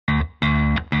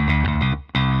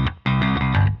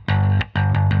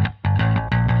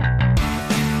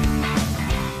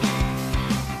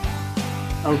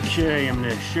Okay, I'm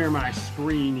going to share my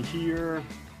screen here.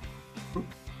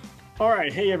 All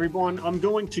right, hey everyone, I'm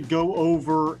going to go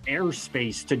over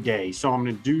airspace today. So I'm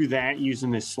going to do that using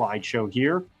this slideshow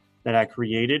here that I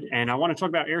created. And I want to talk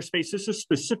about airspace. This is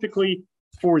specifically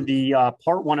for the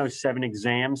Part 107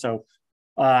 exam. So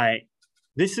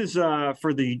this is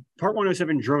for the Part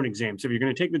 107 drone exam. So if you're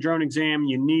going to take the drone exam,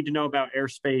 you need to know about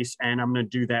airspace. And I'm going to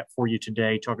do that for you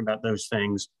today, talking about those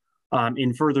things.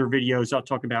 In further videos, I'll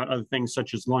talk about other things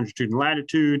such as longitude and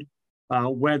latitude,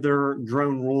 weather,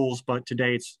 drone rules, but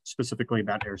today it's specifically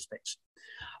about airspace.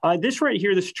 This right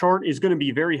here, this chart is going to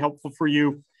be very helpful for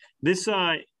you. This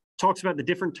talks about the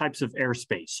different types of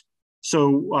airspace.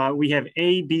 So we have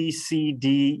A, B, C,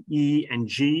 D, E, and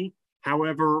G.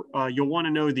 However, you'll want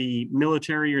to know the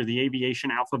military or the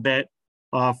aviation alphabet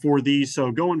for these.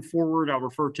 So going forward, I'll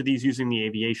refer to these using the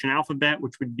aviation alphabet,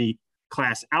 which would be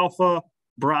Class Alpha,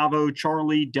 Bravo,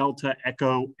 Charlie, Delta,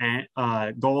 Echo, and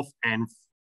Golf, and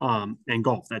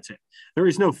Golf. That's it. There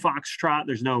is no Foxtrot.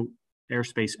 There's no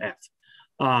airspace F.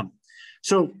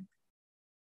 So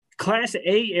Class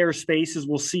A airspace, as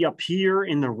we'll see up here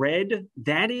in the red,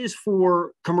 that is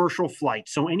for commercial flight.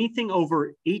 So anything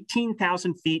over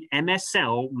 18,000 feet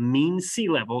MSL, mean sea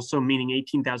level, so meaning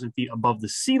 18,000 feet above the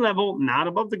sea level, not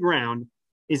above the ground,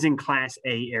 is in Class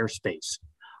A airspace.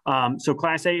 So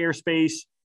Class A airspace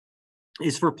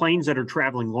is for planes that are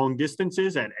traveling long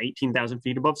distances at 18,000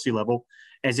 feet above sea level.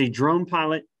 As a drone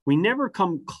pilot, we never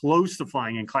come close to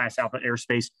flying in Class Alpha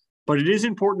airspace, but it is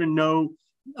important to know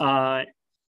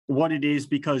what it is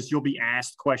because you'll be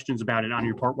asked questions about it on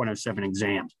your Part 107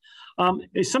 exam.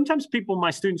 Sometimes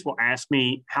my students will ask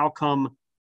me, how come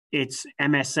it's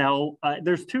MSL?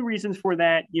 There's two reasons for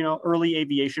that. You know, early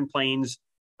aviation planes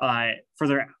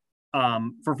for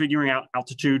figuring out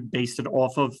altitude based it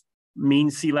off of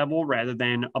mean sea level rather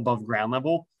than above ground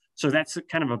level. So that's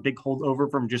kind of a big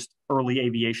holdover from just early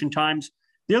aviation times.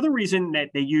 The other reason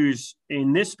that they use,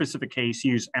 in this specific case,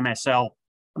 use MSL,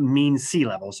 mean sea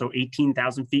level, so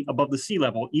 18,000 feet above the sea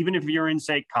level, even if you're in,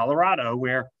 say, Colorado,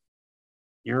 where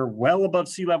you're well above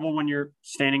sea level when you're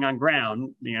standing on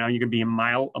ground, you know, you could be a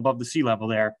mile above the sea level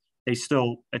there, it's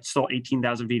still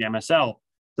 18,000 feet MSL.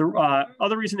 The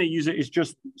other reason they use it is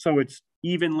just so it's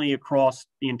evenly across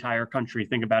the entire country.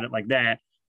 Think about it like that,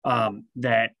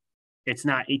 that it's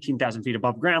not 18,000 feet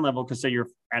above ground level, because say you're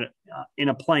in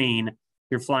a plane,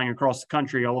 you're flying across the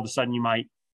country, all of a sudden you might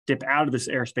dip out of this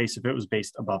airspace if it was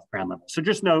based above ground level. So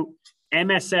just note,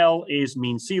 MSL is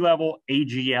mean sea level,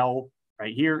 AGL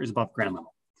right here is above ground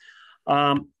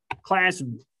level. Class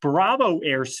Bravo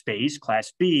airspace,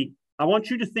 Class B, I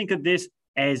want you to think of this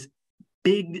as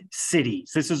big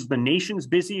cities. This is the nation's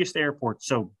busiest airport.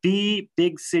 So B,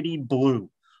 big city,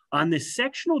 blue. On this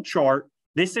sectional chart,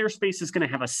 this airspace is going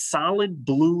to have a solid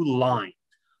blue line.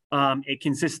 It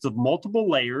consists of multiple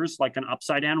layers, like an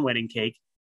upside down wedding cake.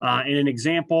 In an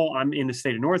example, I'm in the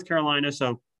state of North Carolina.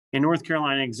 So in North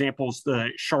Carolina, examples, the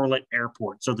Charlotte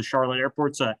Airport. So the Charlotte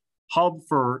Airport's a hub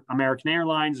for American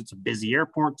Airlines. It's a busy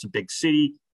airport. It's a big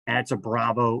city. And it's a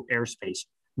Bravo airspace.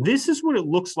 This is what it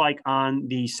looks like on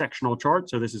the sectional chart.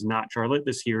 So this is not Charlotte.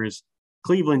 This here is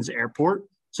Cleveland's airport.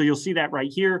 So you'll see that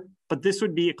right here. But this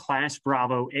would be a Class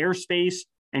Bravo airspace.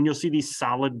 And you'll see these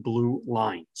solid blue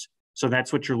lines. So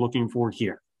that's what you're looking for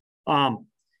here.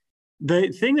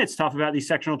 The thing that's tough about these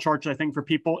sectional charts, I think, for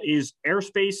people is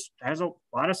airspace has a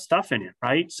lot of stuff in it,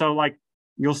 right? So like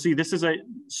you'll see this is a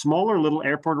smaller little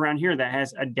airport around here that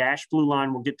has a dashed blue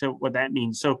line. We'll get to what that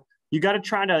means. So you got to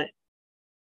try to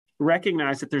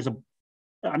recognize that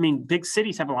big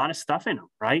cities have a lot of stuff in them,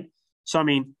 right? So, I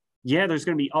mean, yeah, there's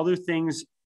going to be other things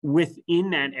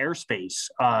within that airspace,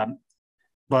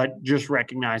 but just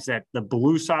recognize that the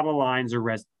blue solid lines are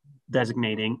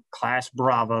designating Class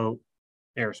Bravo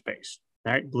airspace,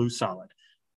 right? Blue solid,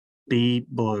 B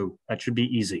blue. That should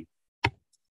be easy.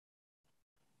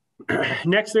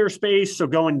 Next airspace, so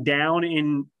going down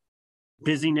in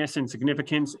busyness and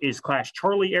significance, is Class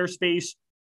Charlie airspace,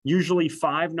 usually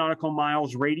 5 nautical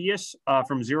miles radius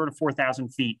from 0 to 4,000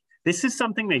 feet. This is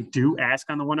something they do ask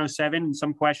on the 107 in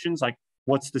some questions, like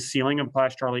what's the ceiling of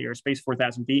Class Charlie airspace,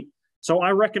 4,000 feet. So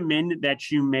I recommend that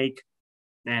you make,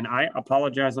 and I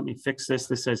apologize, let me fix this.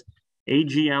 This says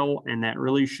AGL, and that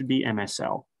really should be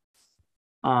MSL.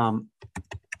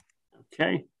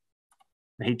 Okay.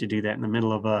 I hate to do that in the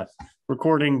middle of a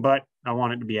recording, but I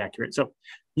want it to be accurate. So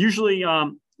usually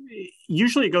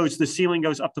the ceiling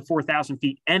goes up to 4,000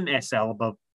 feet MSL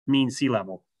above mean sea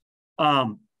level.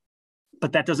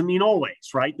 But that doesn't mean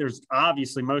always, right? There's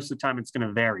obviously most of the time it's going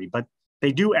to vary, but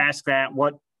they do ask that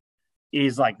what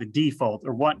is like the default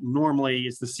or what normally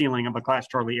is the ceiling of a Class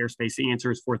Charlie airspace. The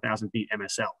answer is 4,000 feet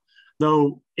MSL.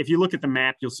 Though, if you look at the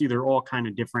map, you'll see they're all kind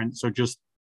of different. So just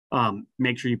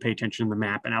make sure you pay attention to the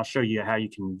map, and I'll show you how you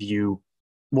can view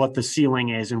what the ceiling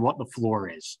is and what the floor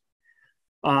is.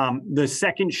 The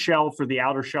second shelf or the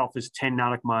outer shelf is 10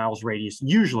 nautical miles radius.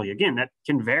 Usually, again, that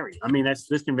can vary. I mean,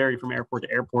 this can vary from airport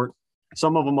to airport.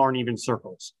 Some of them aren't even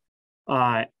circles.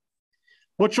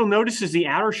 What you'll notice is the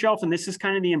outer shelf, and this is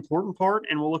kind of the important part,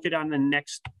 and we'll look at it on the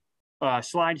next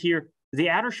slide here. The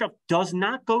outer shelf does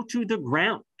not go to the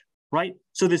ground, right?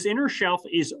 So this inner shelf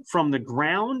is from the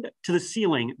ground to the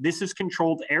ceiling. This is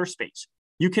controlled airspace.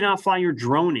 You cannot fly your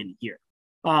drone in here.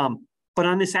 But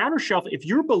on this outer shelf, if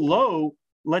you're below,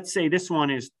 let's say this one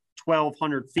is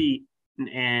 1,200 feet,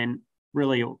 and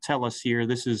really it'll tell us here,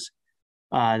 this is,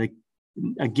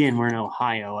 again, we're in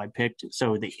Ohio, I picked,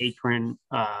 so the Akron,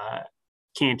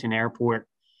 Canton Airport.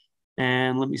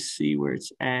 And let me see where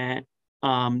it's at.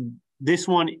 This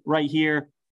one right here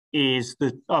is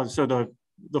so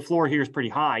the floor here is pretty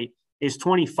high, is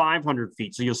 2,500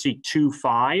 feet. So you'll see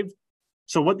 2.5.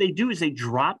 So what they do is they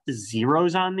drop the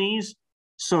zeros on these.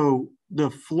 So the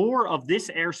floor of this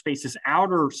airspace, this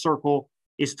outer circle,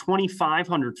 is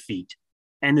 2,500 feet,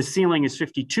 and the ceiling is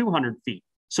 5,200 feet.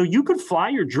 So you could fly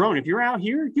your drone. If you're out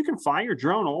here, you can fly your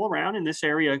drone all around in this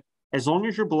area as long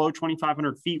as you're below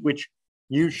 2,500 feet, which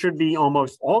you should be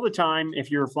almost all the time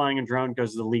if you're flying a drone,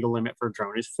 because the legal limit for a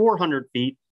drone is 400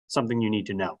 feet, something you need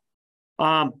to know.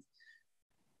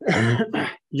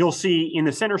 You'll see in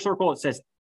the center circle, it says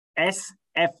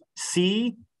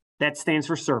SFC. That stands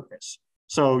for surface.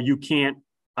 So you can't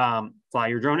fly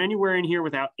your drone anywhere in here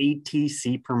without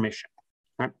ATC permission.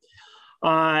 Right?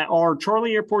 Our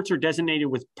Charlie airports are designated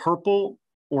with purple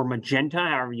or magenta,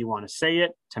 however you want to say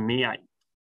it. To me, I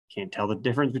can't tell the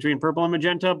difference between purple and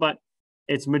magenta, but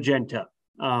it's magenta.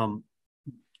 But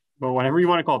whatever you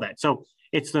want to call that. So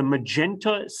it's the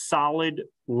magenta solid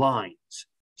lines.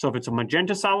 So if it's a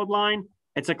magenta solid line,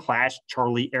 it's a Class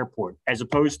Charlie airport, as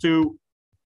opposed to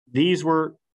these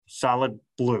were solid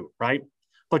blue, right?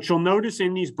 But you'll notice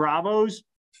in these Bravos,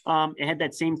 it had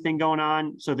that same thing going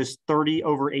on. So this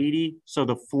 30/80. So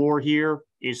the floor here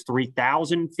is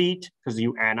 3,000 feet because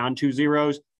you add on 2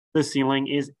 zeros. The ceiling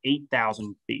is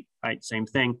 8,000 feet, right? Same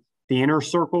thing. The inner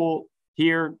circle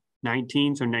here,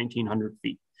 19, so 1,900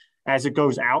 feet. As it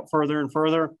goes out further and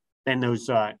further, then those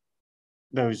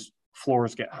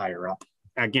floors get higher up.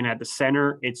 Again, at the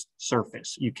center, it's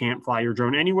surface. You can't fly your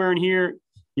drone anywhere in here.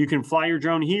 You can fly your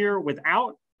drone here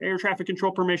without air traffic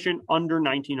control permission under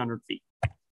 1,900 feet.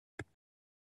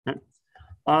 Okay.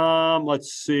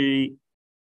 Let's see.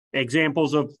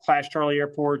 Examples of Class Charlie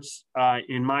airports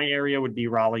in my area would be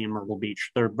Raleigh and Myrtle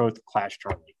Beach. They're both Class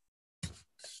Charlie.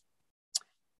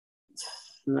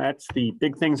 That's the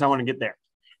big things I want to get there.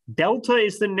 Delta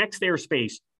is the next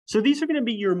airspace. So these are going to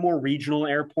be your more regional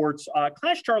airports.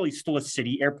 Class Charlie is still a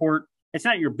city airport. It's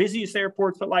not your busiest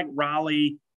airports, but like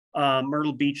Raleigh,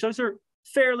 Myrtle Beach, those are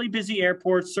fairly busy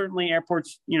airports. Certainly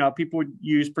airports, people would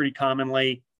use pretty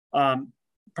commonly.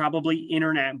 Probably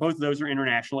both of those are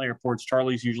international airports.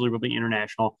 Charlie's usually will be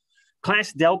international.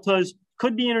 Class Deltas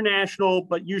could be international,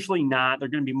 but usually not. They're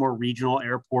going to be more regional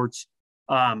airports.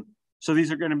 So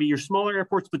these are going to be your smaller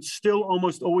airports, but still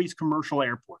almost always commercial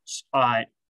airports.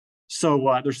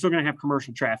 So they're still going to have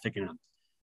commercial traffic in them.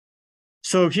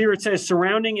 So here it says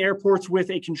surrounding airports with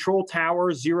a control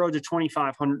tower, 0 to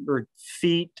 2,500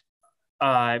 feet.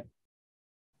 And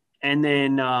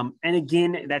then, and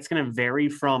again, that's going to vary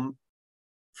from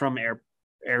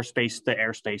airspace to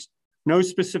airspace. No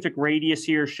specific radius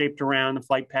here shaped around the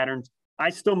flight patterns. I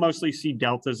still mostly see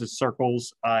deltas as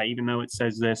circles, even though it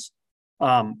says this.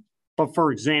 But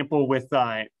for example, with,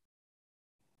 well,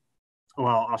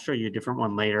 I'll show you a different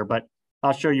one later, but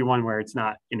I'll show you one where it's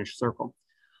not in a circle.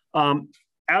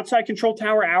 Outside control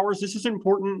tower hours, this is an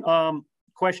important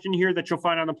question here that you'll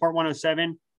find on the Part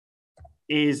 107,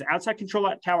 is outside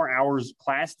control tower hours,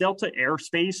 Class Delta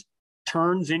airspace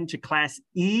turns into Class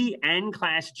E and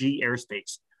Class G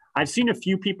airspace. I've seen a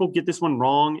few people get this one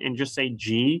wrong and just say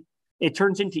G. It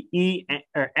turns into E,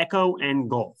 or Echo and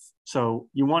Golf. So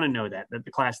you want to know that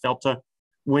the Class Delta,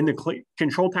 when the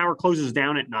control tower closes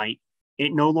down at night,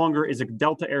 it no longer is a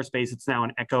Delta airspace. It's now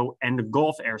an Echo and a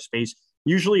Golf airspace.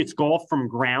 Usually it's Golf from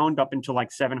ground up until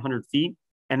like 700 feet.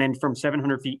 And then from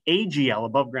 700 feet AGL,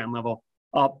 above ground level,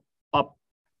 up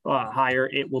higher,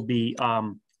 it will be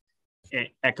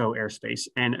Echo airspace.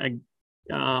 And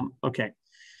okay.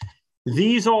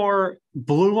 These are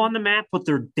blue on the map, but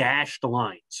they're dashed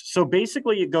lines. So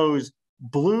basically it goes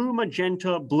blue,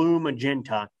 magenta,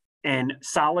 and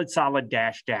solid, solid,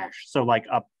 dash, dash. So like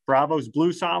Bravo's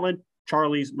blue solid,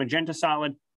 Charlie's magenta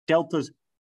solid, Delta's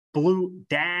blue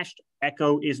dashed,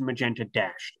 Echo is magenta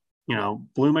dashed. you know,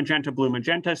 blue,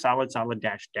 magenta, solid, solid,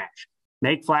 dash, dash.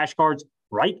 Make flashcards,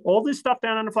 write all this stuff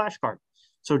down on a flashcard.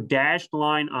 So dashed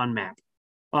line on map.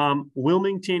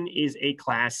 Wilmington is a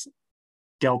class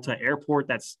Delta airport.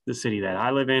 That's the city that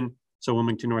I live in. So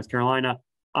Wilmington, North Carolina.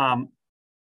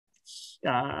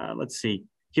 Let's see.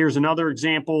 Here's another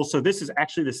example. So this is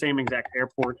actually the same exact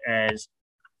airport as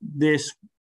this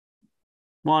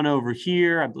one over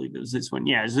here. I believe it was this one.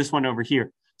 Yeah, it's this one over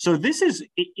here. So this is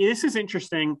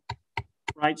interesting,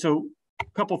 right? So a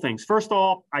couple things. First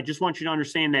off, I just want you to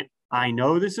understand that I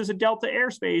know this is a Delta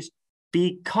airspace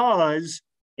because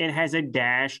it has a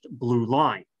dashed blue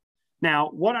line. Now,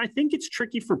 what I think it's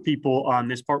tricky for people on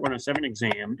this Part 107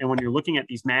 exam, and when you're looking at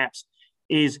these maps,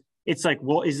 is it's like,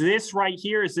 well, is this right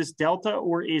here? Is this Delta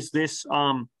or is this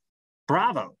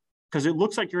Bravo? Because it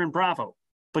looks like you're in Bravo.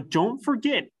 But don't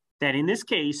forget that in this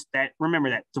case, that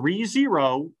remember that 30,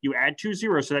 you add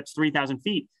 20, so that's 3,000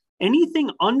 feet.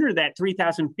 Anything under that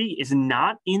 3,000 feet is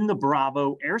not in the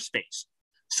Bravo airspace.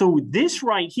 So this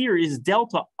right here is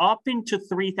Delta up into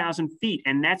 3,000 feet.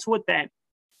 And that's what that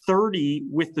 30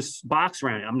 with the box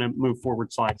around it. I'm going to move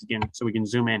forward slides again so we can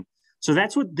zoom in. So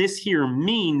that's what this here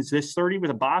means, this 30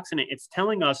 with a box in it. It's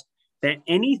telling us that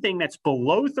anything that's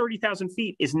below 30,000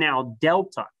 feet is now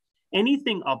Delta.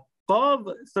 Anything above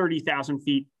 30,000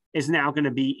 feet is now going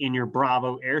to be in your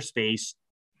Bravo airspace,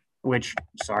 which,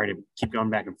 sorry to keep going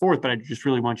back and forth, but I just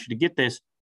really want you to get this,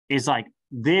 is like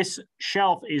this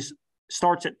shelf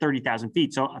starts at 30,000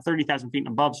 feet. So 30,000 feet and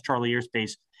above is Charlie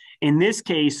airspace. In this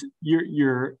case,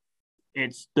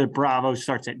 it's the Bravo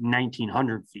starts at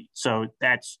 1,900 feet. So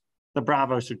that's the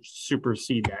Bravo should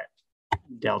supersede that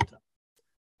Delta.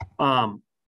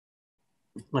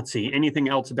 Let's see, anything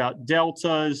else about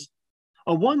Deltas?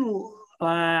 I'll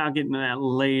get into that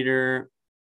later.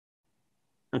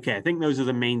 Okay, I think those are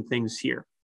the main things here.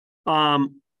 All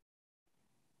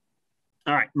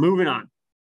right, moving on.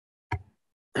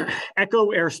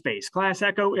 Echo airspace. Class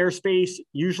Echo airspace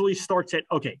usually starts at,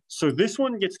 okay, so this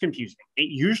one gets confusing. It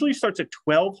usually starts at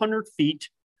 1,200 feet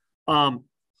and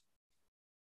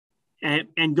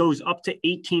goes up to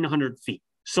 1,800 feet.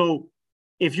 So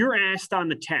if you're asked on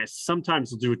the test,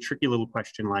 sometimes they'll do a tricky little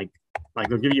question like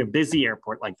they'll give you a busy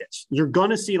airport like this. You're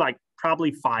going to see like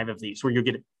probably 5 of these where you'll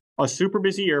get a super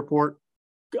busy airport.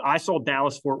 I saw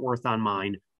Dallas Fort Worth on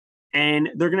mine. And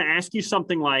they're going to ask you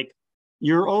something like,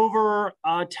 you're over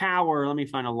a tower. Let me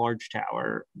find a large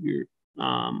tower.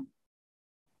 Well,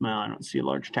 I don't see a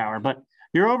large tower, but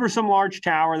you're over some large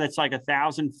tower that's like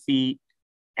 1,000 feet.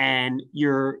 And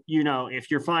if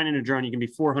you're flying in a drone, you can be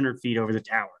 400 feet over the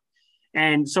tower.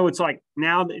 And so it's like,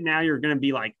 now you're going to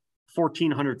be like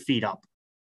 1,400 feet up.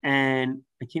 And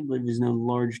I can't believe there's no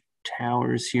large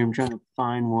towers here. I'm trying to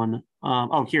find one.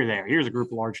 Oh, here's a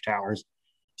group of large towers.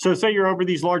 So say you're over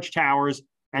these large towers,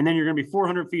 and then you're going to be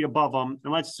 400 feet above them.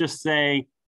 And let's just say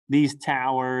these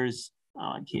towers,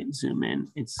 I can't zoom in.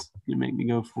 It's going to make me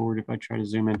go forward if I try to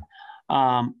zoom in.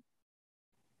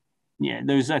 Yeah,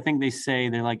 those, I think they say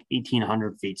they're like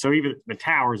 1,800 feet. So even the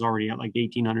tower is already at like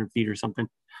 1,800 feet or something.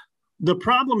 The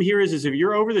problem here is if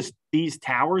you're over these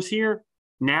towers here,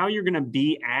 now you're going to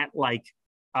be at like,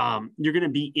 you're going to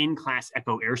be in Class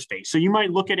Echo airspace. So you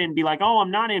might look at it and be like, oh, I'm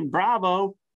not in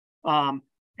Bravo.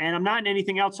 And I'm not in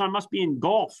anything else, so I must be in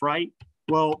Gulf, right?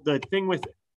 Well, the thing with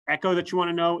Echo that you want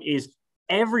to know is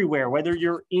everywhere, whether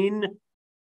you're in,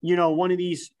 one of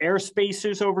these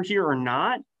airspaces over here or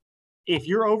not, if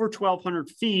you're over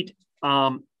 1,200 feet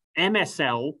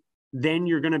MSL, then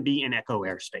you're going to be in Echo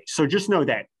airspace. So just know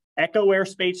that Echo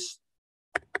airspace,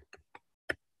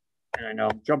 and I know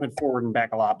I'm jumping forward and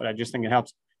back a lot, but I just think it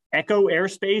helps. Echo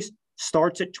airspace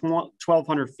starts at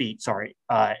 1,200 feet, sorry,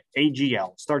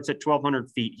 AGL starts at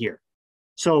 1,200 feet here.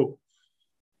 So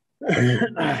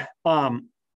that's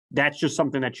just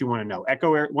something that you want to know.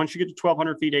 Echo air, once you get to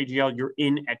 1,200 feet AGL, you're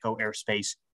in Echo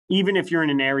airspace, even if you're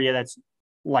in an area that's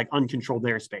like uncontrolled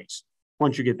airspace,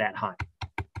 once you get that high.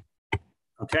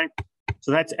 Okay,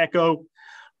 so that's Echo.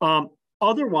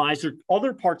 Otherwise, there are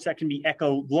other parts that can be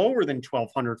Echo lower than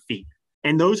 1,200 feet,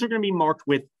 and those are going to be marked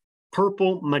with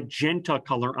purple magenta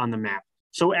color on the map.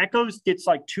 So Echoes gets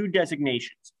like 2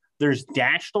 designations. There's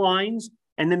dashed lines,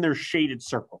 and then there's shaded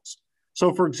circles.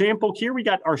 So for example, here we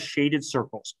got our shaded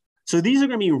circles. So these are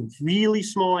going to be really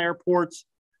small airports,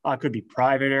 could be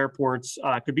private airports,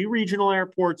 could be regional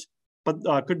airports, but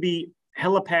could be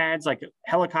helipads, like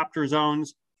helicopter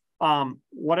zones,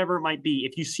 whatever it might be.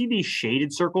 If you see these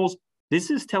shaded circles, this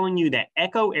is telling you that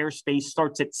Echo airspace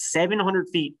starts at 700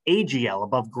 feet AGL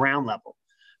above ground level.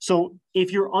 So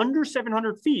if you're under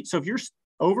 700 feet, so if you're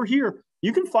over here,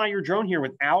 you can fly your drone here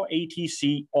without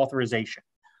ATC authorization.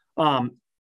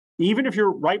 even if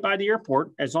you're right by the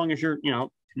airport, as long as you're,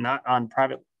 not on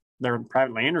private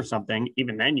land or something,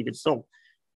 even then you could still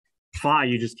fly.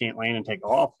 You just can't land and take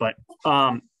off. But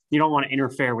you don't want to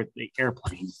interfere with the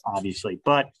airplanes, obviously.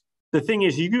 But the thing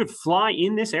is, you could fly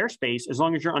in this airspace as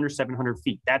long as you're under 700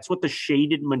 feet. That's what the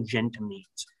shaded magenta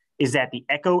means, is that the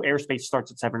Echo airspace starts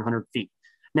at 700 feet.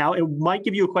 Now, it might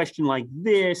give you a question like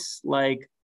this, like,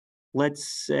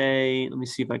 let's say, let me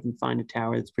see if I can find a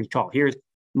tower that's pretty tall. Here's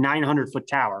 900-foot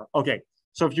tower. Okay,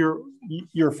 so if you're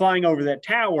flying over that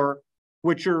tower,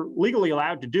 which you're legally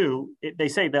allowed to do, they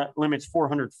say the limit's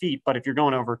 400 feet, but if you're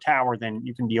going over a tower, then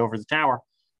you can be over the tower.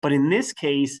 But in this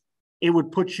case, it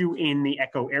would put you in the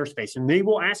Echo airspace. And they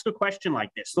will ask a question like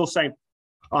this. They'll say,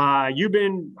 you've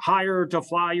been hired to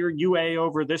fly your UA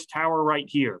over this tower right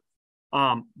here.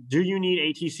 Do you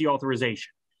need ATC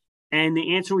authorization? And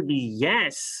the answer would be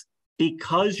yes,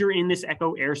 because you're in this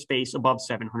Echo airspace above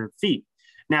 700 feet.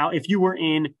 Now, if you were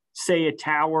in, say, a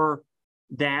tower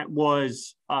that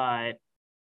was, outside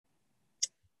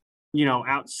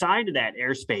of that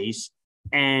airspace,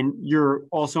 and you're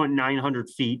also at 900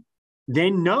 feet,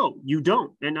 then no, you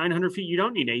don't. At 900 feet, you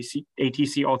don't need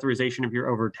ATC authorization if you're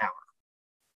over a tower.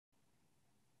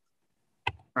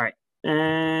 All right.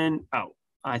 And,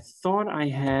 I thought I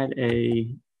had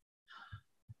a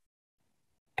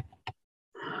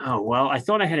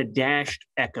dashed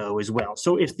Echo as well.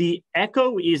 So if the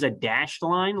Echo is a dashed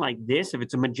line like this, if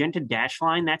it's a magenta dashed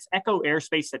line, that's Echo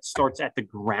airspace that starts at the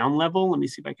ground level. Let me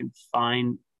see if I can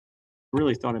find,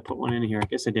 really thought I put one in here. I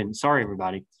guess I didn't. Sorry,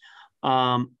 everybody.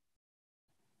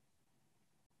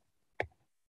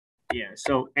 Yeah,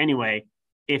 so anyway,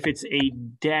 if it's a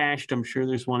dashed, I'm sure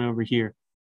there's one over here,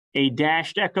 a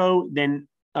dashed Echo, then,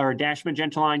 or a dashed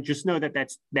magenta line, just know that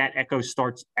that Echo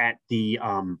starts at the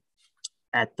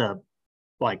at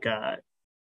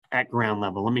ground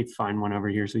level. Let me find one over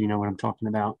here so you know what I'm talking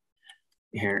about.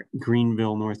 Here,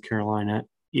 Greenville, North Carolina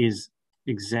is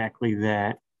exactly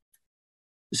that.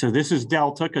 So this is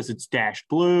Delta because it's dashed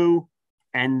blue.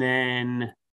 And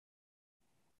then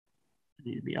I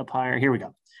need to be up higher. Here we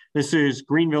go. This is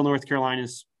Greenville, North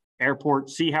Carolina's airport.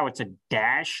 See how it's a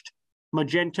dashed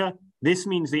magenta? This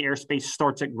means the airspace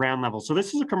starts at ground level. So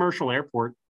this is a commercial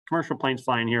airport. Commercial planes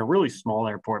flying here, a really small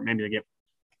airport. Maybe they get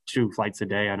 2 flights a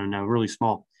day. I don't know, really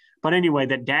small. But anyway,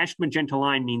 that dashed magenta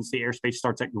line means the airspace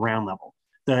starts at ground level.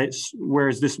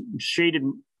 Whereas this shaded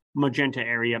magenta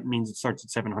area means it starts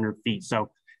at 700 feet. So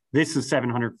this is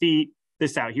 700 feet.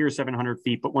 This out here is 700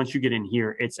 feet. But once you get in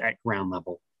here, it's at ground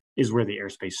level is where the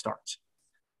airspace starts.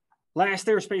 Last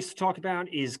airspace to talk about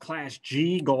is Class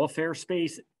G, Gulf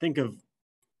airspace. Think of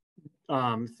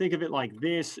it like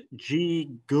this: G,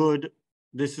 good.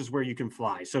 This is where you can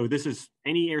fly. So this is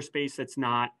any airspace that's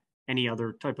not any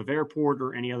other type of airport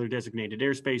or any other designated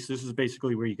airspace. This is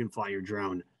basically where you can fly your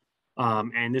drone.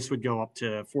 And this would go up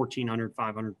to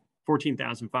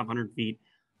 14,500 feet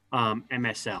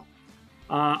MSL.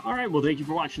 All right, well, thank you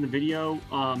for watching the video.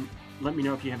 Let me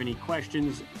know if you have any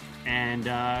questions, and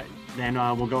then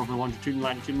we'll go over longitude and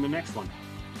latitude in the next one.